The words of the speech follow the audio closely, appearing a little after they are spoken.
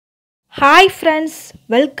Hi friends,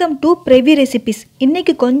 welcome to Pravi Recipes.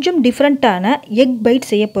 இன்னைக்கு கொஞ்சம் டிஃபரண்டான egg byte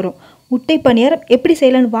செய்ய போறோம். முட்டை பணியாரம் எப்படி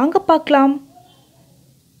செய்யலாம்னு வாங்க பார்க்கலாம்.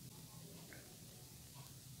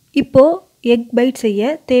 இப்போ எக் பைட்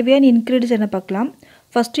செய்ய தேவையான இன்கிரிடியன்ட்ஸ் என்ன பார்க்கலாம்.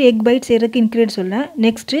 ஃபர்ஸ்ட் எக் பைட் செய்யறதுக்கு இன்கிரிடியன்ட்ஸ் சொல்றேன்.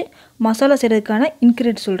 நெக்ஸ்ட் மசாலா செய்யறதுக்கான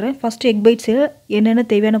இன்கிரிடியன்ட்ஸ் சொல்றேன். ஃபர்ஸ்ட் எக் பைட் செய்ய என்னென்ன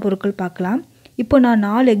தேவையான பொருட்கள் பார்க்கலாம். இப்போ நான்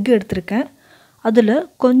 4 எக் எடுத்துர்க்கேன். அதுல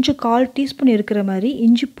கொஞ்சம் 1/4 டீஸ்பூன் இருக்கிற மாதிரி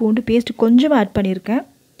இஞ்சி பூண்டு பேஸ்ட் கொஞ்சம் ஆட் பண்ணியிருக்கேன்.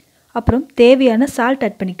 அப்புறம் தேவையான சால்ட்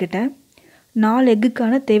ஆட் பண்ணிக்கிட்டேன். 4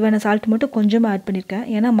 எக்குக்கான தேவையான சால்ட் மட்டும் கொஞ்சமாக ஆட் பண்ணியிருக்கேன்.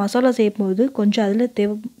 ஏன்னா மசாலா செய்யும்போது கொஞ்சம் அதில்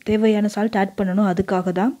தேவையான சால்ட் ஆட் பண்ணணும்,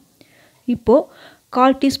 அதுக்காக தான். இப்போது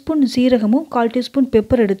 1/4 டீஸ்பூன் சீரகமும் 1/4 டீஸ்பூன்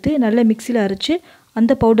பெப்பர் எடுத்து நல்லா மிக்சியில் அரைச்சி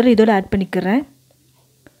அந்த பவுடரை இதோட ஆட் பண்ணிக்கிறேன்.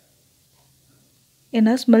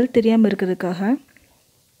 ஏன்னா ஸ்மெல் தெரியாமல் இருக்கிறதுக்காக.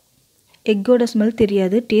 எக்கோட ஸ்மெல்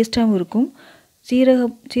தெரியாது, டேஸ்ட்டாகவும் இருக்கும்.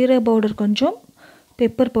 சீரக பவுடர் கொஞ்சம்,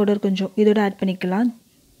 பெப்பர் பவுடர் கொஞ்சம் இதோட ஆட் பண்ணிக்கலாம்.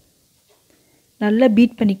 நல்லா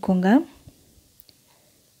பீட் பண்ணிக்கோங்க.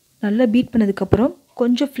 நல்லா பீட் பண்ணதுக்கப்புறம்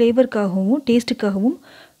கொஞ்சம் ஃப்ளேவருக்காகவும் டேஸ்ட்டுக்காகவும்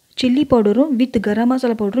சில்லி பவுடரும் வித் கரம்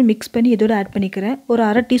மசாலா பவுடரும் மிக்ஸ் பண்ணி இதோட ஆட் பண்ணிக்கிறேன். ஒரு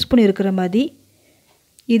 1/2 டீஸ்பூன் இருக்கிற மாதிரி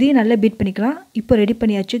இதையும் நல்லா பீட் பண்ணிக்கலாம். இப்போ ரெடி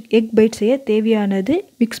பண்ணியாச்சு. எக் பைட் செய்ய தேவையானது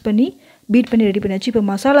மிக்ஸ் பண்ணி பீட் பண்ணி ரெடி பண்ணியாச்சு. இப்போ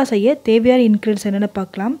மசாலா செய்ய தேவையான இன்க்ரீடியன்ட்ஸ் என்னென்ன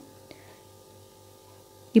பார்க்கலாம்.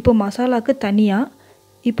 இப்போ மசாலாவுக்கு தனியாக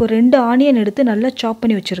இப்போ 2 ஆனியன் எடுத்து நல்லா சாப்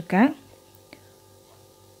பண்ணி வச்சுருக்கேன்.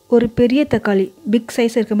 ஒரு பெரிய தக்காளி, பிக்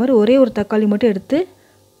சைஸ் இருக்கிற மாதிரி ஒரே ஒரு தக்காளி மட்டும் எடுத்து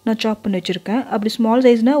நான் சாப் பண்ணி வச்சுருக்கேன். அப்படி ஸ்மால்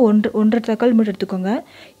சைஸ்னால் 1.5 தக்காளி மட்டும் எடுத்துக்கோங்க.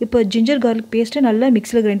 இப்போ ஜிஞ்சர் கார்லிக் பேஸ்ட்டு நல்லா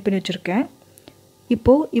மிக்ஸியில் கிரைண்ட் பண்ணி வச்சுருக்கேன்.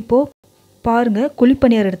 இப்போது பாருங்கள்,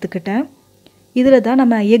 குழிப்பணியாரம் எடுத்துக்கிட்டேன். இதில் தான்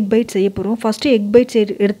நம்ம எக் பைட் செய்ய போகிறோம். ஃபஸ்ட்டு எக் பைட்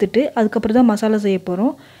எடுத்துகிட்டு அதுக்கப்புறம் தான் மசாலா செய்ய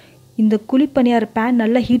போகிறோம். இந்த குழிப்பணியார பேன்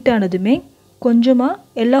நல்லா ஹீட் ஆனதுமே கொஞ்சமாக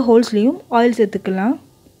எல்லா ஹோல்ஸ்லேயும் ஆயில் சேர்த்துக்கலாம்.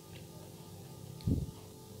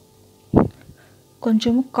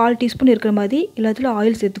 கொஞ்சம் 1/4 டீஸ்பூன் இருக்கிற மாதிரி எல்லாத்துலையும்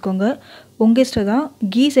ஆயில் சேர்த்துக்கோங்க. உங்கள் இஷ்டம் தான்.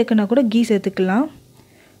 கீ சேர்க்கனா கூட கீ சேர்த்துக்கலாம்.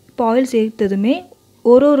 இப்போ ஆயில் சேர்த்ததுமே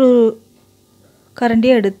ஒரு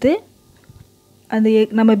கரண்டியாக எடுத்து அந்த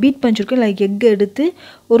நம்ம பீட் பண்ணிச்சிருக்கோம் லைக் எக் எடுத்து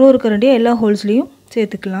ஒரு கரண்டியாக எல்லா ஹோல்ஸ்லேயும்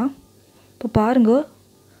சேர்த்துக்கலாம். இப்போ பாருங்கள்,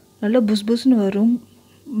 நல்லா புஸ் புஸ்ன்னு வரும்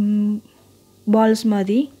பால்ஸ்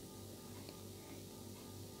மாதிரி.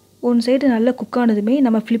 ஒன் சைடு நல்லா குக் ஆனதுமே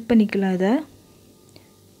நம்ம ஃப்ளிப் பண்ணிக்கலாம். அதை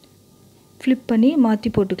ஃப்ளிப் பண்ணி மாற்றி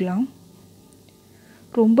போட்டுக்கலாம்.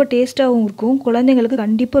 ரொம்ப டேஸ்ட்டாகவும் இருக்கும். குழந்தைங்களுக்கு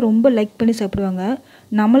கண்டிப்பாக ரொம்ப லைக் பண்ணி சாப்பிடுவாங்க.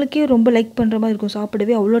 நம்மளுக்கே ரொம்ப லைக் பண்ணுற மாதிரி இருக்கும்.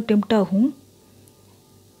 சாப்பிடவே அவ்வளோ டெம்ப்ட் ஆகும்.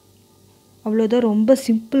 அவ்வளோதான். ரொம்ப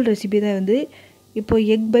சிம்பிள் ரெசிபி தான் வந்து. இப்போ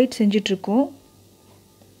எக் பைட் செஞ்சிட்ருக்கோம்.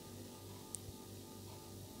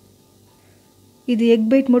 இது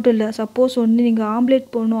எக் பைட் மட்டும் இல்லை, சப்போஸ் ஒன்று நீங்கள்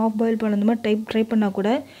ஆம்லேட் போடணும், ஆஃப் பாயில் பண்ண அந்த மாதிரி ட்ரை பண்ணால்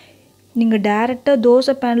கூட நீங்கள் டேரெக்டாக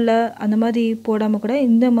தோசை பேனில் அந்த மாதிரி போடாமல் கூட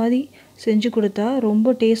இந்த மாதிரி செஞ்சு கொடுத்தா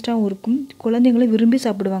ரொம்ப டேஸ்ட்டாகவும் இருக்கும். குழந்தைங்களும் விரும்பி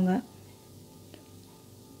சாப்பிடுவாங்க.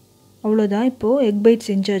 அவ்வளோதான். இப்போது எக் பைட்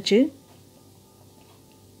செஞ்சாச்சு.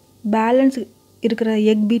 பேலன்ஸ் இருக்கிற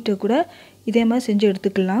எக் பீட்டை கூட இதே மாதிரி செஞ்சு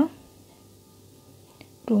எடுத்துக்கலாம்.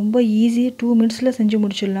 ரொம்ப ஈஸி, 2 மினிட்ஸில் செஞ்சு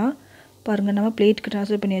முடிச்சிடலாம். பாருங்கள், நம்ம பிளேட்டுக்கு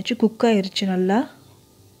ட்ரான்ஸ்ஃபர் பண்ணியாச்சு. குக் ஆகிருச்சு. நல்லா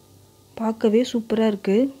பார்க்கவே சூப்பராக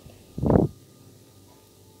இருக்குது.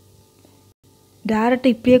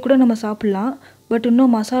 டேரெக்டாக இப்படியே கூட நம்ம சாப்பிட்லாம். பட்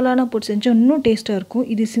இன்னும் மசாலாலாம் போட்டு செஞ்சால் இன்னும் டேஸ்ட்டாக இருக்கும்.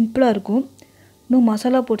 இது சிம்பிளாக இருக்கும். இன்னும்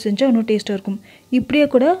மசாலா போட்டு செஞ்சால் இன்னும் டேஸ்ட்டாக இருக்கும். இப்படியே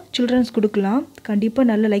கூட சில்ட்ரன்ஸ் கொடுக்கலாம். கண்டிப்பாக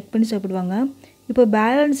நல்லா லைக் பண்ணி சாப்பிடுவாங்க. இப்போ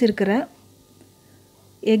பேலன்ஸ் இருக்கிற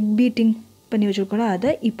எக் பீட்டிங் பண்ணி வச்சுருக்கோம்,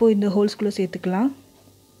 அதை இப்போது இந்த ஹோல்ஸ்குள்ளே சேர்த்துக்கலாம்.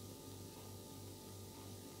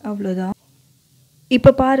 அவ்வளோதான்.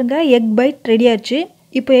 இப்போ பாருங்கள், எக் பைட் ரெடி ஆச்சு.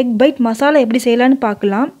 இப்போ எக் பைட் மசாலா எப்படி செய்யலான்னு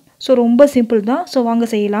பார்க்கலாம். ஸோ ரொம்ப சிம்பிள் தான். ஸோ வாங்க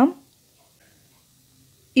செய்யலாம்.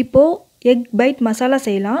 இப்போது எக் பைட் மசாலா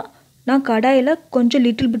செய்யலாம். நான் கடாயில் கொஞ்சம்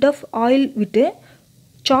லிட்டில் பிட் ஆஃப் ஆயில் விட்டு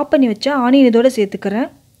சாப் பண்ணி வச்சா ஆனியன் இதோடு சேர்த்துக்கிறேன்.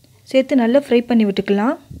 சேர்த்து நல்லா ஃப்ரை பண்ணி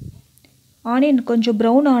விட்டுக்கலாம். ஆனியன் கொஞ்சம்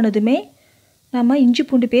ப்ரௌன் ஆனதுமே நம்ம இஞ்சி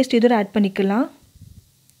பூண்டு பேஸ்ட் இதோட ஆட் பண்ணிக்கலாம்.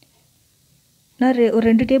 நான் ஒரு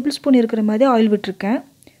 2 டேபிள் ஸ்பூன் இருக்கிற மாதிரி ஆயில் விட்டுருக்கேன்.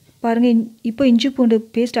 பாருங்கள், இப்போ இஞ்சி பூண்டு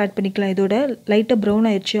பேஸ்ட் ஆட் பண்ணிக்கலாம். இதோட லைட்டாக ப்ரௌன்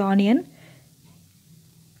ஆயிடுச்சு onion.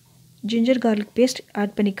 Ginger garlic paste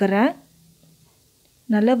add பண்ணிக்கிறேன்.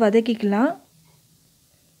 நல்லா வதக்கிக்கலாம்.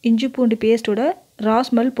 இஞ்சி பூண்டு பேஸ்ட்டோட ரா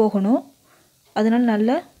ஸ்மெல் போகணும், அதனால்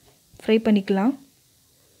நல்லா ஃப்ரை பண்ணிக்கலாம்.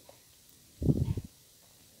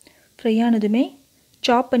 ஃப்ரை ஆனதுமே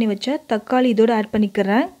சாப் பண்ணி வச்ச தக்காளி இதோடு ஆட்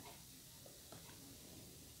பண்ணிக்கிறேன்.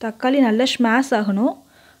 தக்காளி நல்லா ஸ்மாஷ் ஆகணும்,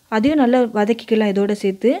 அதையும் நல்லா வதக்கிக்கலாம் இதோட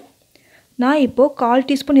சேர்த்து. நான் இப்போது 1/4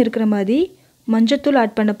 டீஸ்பூன் இருக்கிற மாதிரி மஞ்சத்தூள்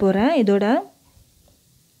ஆட் பண்ண போகிறேன். இதோட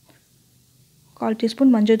 1/4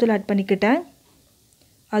 டீஸ்பூன் மஞ்சத்தூள் ஆட் பண்ணிக்கிட்டேன்.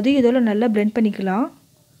 அதையும் இதோட நல்லா பிளெண்ட் பண்ணிக்கலாம்.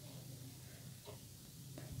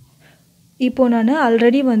 இப்போ நான்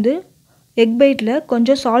ஆல்ரெடி வந்து எக் பைட்டில்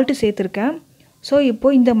கொஞ்சம் சால்ட்டு சேர்த்துருக்கேன். ஸோ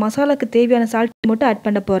இப்போது இந்த மசாலாவுக்கு தேவையான சால்ட் மட்டும் ஆட்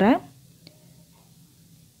பண்ண போகிறேன்.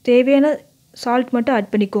 தேவையான சால்ட் மட்டும்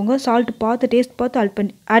ஆட் பண்ணிக்கோங்க. சால்ட் பார்த்து டேஸ்ட் பார்த்து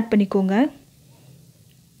ஆட் பண்ணிக்கோங்க.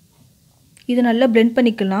 இது நல்லா பிளெண்ட்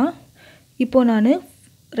பண்ணிக்கலாம். இப்போது நான்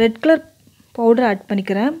ரெட் கலர் பவுடர் ஆட்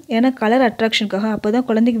பண்ணிக்கிறேன். ஏன்னா கலர் அட்ராக்ஷனுக்காக, அப்போ தான்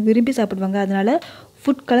குழந்தைங்க விரும்பி சாப்பிடுவாங்க. அதனால்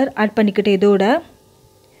ஃபுட் கலர் ஆட் பண்ணிக்கிட்டேன் இதோட.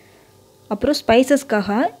 அப்புறம் ஸ்பைசஸ்க்காக,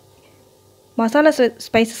 மசாலா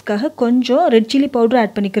ஸ்பைசஸ்க்காக கொஞ்சம் ரெட் சில்லி பவுடர்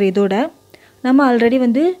ஆட் பண்ணிக்கிறேன் இதோட. நம்ம ஆல்ரெடி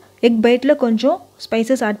வந்து எக் பைட்டில் கொஞ்சம்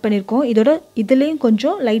ஸ்பைசஸ் ஆட் பண்ணியிருக்கோம். இதுலேயும்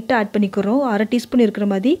கொஞ்சம் லைட்டாக ஆட் பண்ணிக்கிறோம். 1/2 டீஸ்பூன் இருக்கிற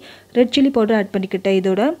மாதிரி ரெட் சில்லி பவுடர் ஆட் பண்ணிக்கிட்டேன்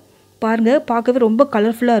இதோட. பாருங்கள், பார்க்கவே ரொம்ப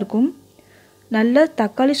கலர்ஃபுல்லாக இருக்கும். நல்லா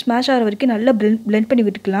தக்காளி ஸ்மாஷ் ஆகிற வரைக்கும் நல்லா பிளெண்ட் பண்ணி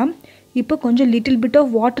விட்டுக்கலாம். இப்போ கொஞ்சம் லிட்டில் பிட்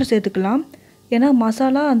ஆஃப் வாட்டர் சேர்த்துக்கலாம். ஏன்னா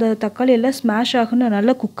மசாலா அந்த தக்காளி எல்லாம் ஸ்மாஷ் ஆகணும்,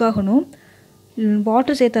 நல்லா குக் ஆகணும்.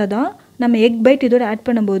 வாட்டர் சேர்த்தா தான் நம்ம எக் பைட் இதோட ஆட்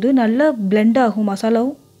பண்ணும்போது நல்லா பிளெண்ட் ஆகும்.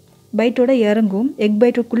 மசாலாவும் பைட்டோட இறங்கும். எக்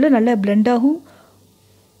பைட்டுக்குள்ளே நல்லா பிளெண்டாகவும்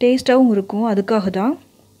டேஸ்ட்டாகவும் இருக்கும். அதுக்காக தான்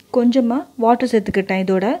கொஞ்சமாக வாட்டர் சேர்த்துக்கிட்டேன்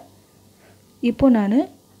இதோட. இப்போது நான்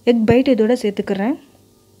எக் பைட் இதோட சேர்த்துக்கிறேன்.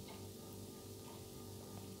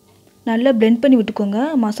 நல்லா பிளெண்ட் பண்ணி விட்டுக்கோங்க.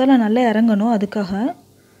 மசாலா நல்லா இறங்கணும். அதுக்காக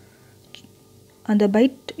அந்த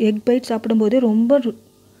எக் பைட் சாப்பிடும்போதே ரொம்ப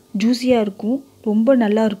ஜூஸியாக இருக்கும், ரொம்ப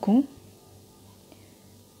நல்லா இருக்கும்.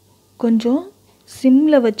 கொஞ்சம்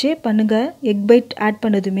சிம்மில் வச்சே பண்ணுங்கள். எக் பைட் ஆட்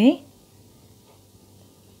பண்ணதுமே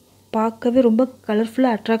பார்க்கவே ரொம்ப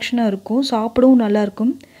கலர்ஃபுல்லாக அட்ராக்ஷனாக இருக்கும். சாப்பிடவும்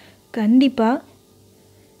நல்லாயிருக்கும். கண்டிப்பாக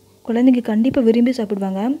குழந்தைங்க கண்டிப்பாக விரும்பி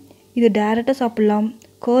சாப்பிடுவாங்க. இது டேரெக்டாக சாப்பிட்லாம்,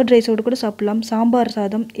 கர்ட் ரைஸோடு கூட சாப்பிட்லாம், சாம்பார்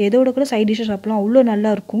சாதம் எதோட கூட சைட் டிஷ்ஷாக சாப்பிட்லாம். அவ்வளோ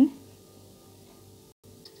நல்லாயிருக்கும்.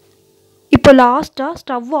 இப்போ லாஸ்ட்டாக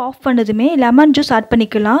ஸ்டவ் ஆஃப் பண்ணதுமே லெமன் ஜூஸ் ஆட்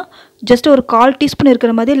பண்ணிக்கலாம். ஜஸ்ட் ஒரு 1/4 டீஸ்பூன்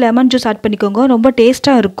இருக்கிற மாதிரி லெமன் ஜூஸ் ஆட் பண்ணிக்கோங்க. ரொம்ப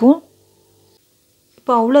டேஸ்ட்டாக இருக்கும்.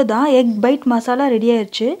 இப்போ அவ்வளோதான், எக் பைட் மசாலா ரெடி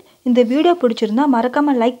ஆயிடுச்சு. இந்த வீடியோ பிடிச்சிருந்தா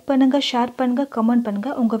மறக்காமல் லைக் பண்ணுங்கள், ஷேர் பண்ணுங்கள், கமெண்ட்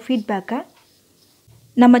பண்ணுங்கள். உங்கள் ஃபீட்பேக்கை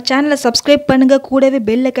நம்ம சேனலை சப்ஸ்கிரைப் பண்ணுங்கள். கூடவே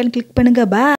பெல் ஐக்கான் கிளிக் பண்ணுங்கள். பாய்.